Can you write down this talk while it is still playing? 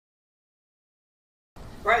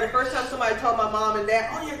Right? The first time somebody told my mom and dad,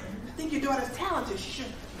 oh, you think your daughter's talented, she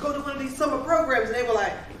should go to one of these summer programs. And they were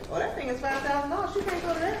like, oh, that thing is $5,000. She can't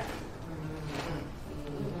go to that.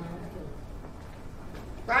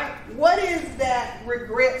 Right? What is that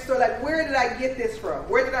regret? So like, where did I get this from?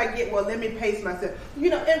 Where did I get, well, let me pace myself. You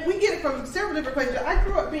know, and we get it from several different places. I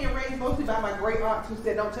grew up being raised mostly by my great aunts who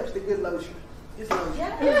said, don't touch the good lotion. It's lotion.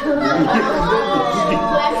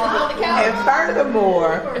 And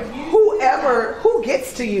furthermore, who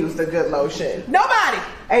gets to use the good lotion? Nobody.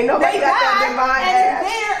 Ain't nobody got that and it's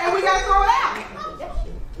there, and we got to throw it out.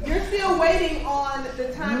 You're still waiting on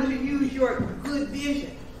the time to use your good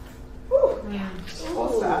vision.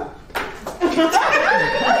 What's up?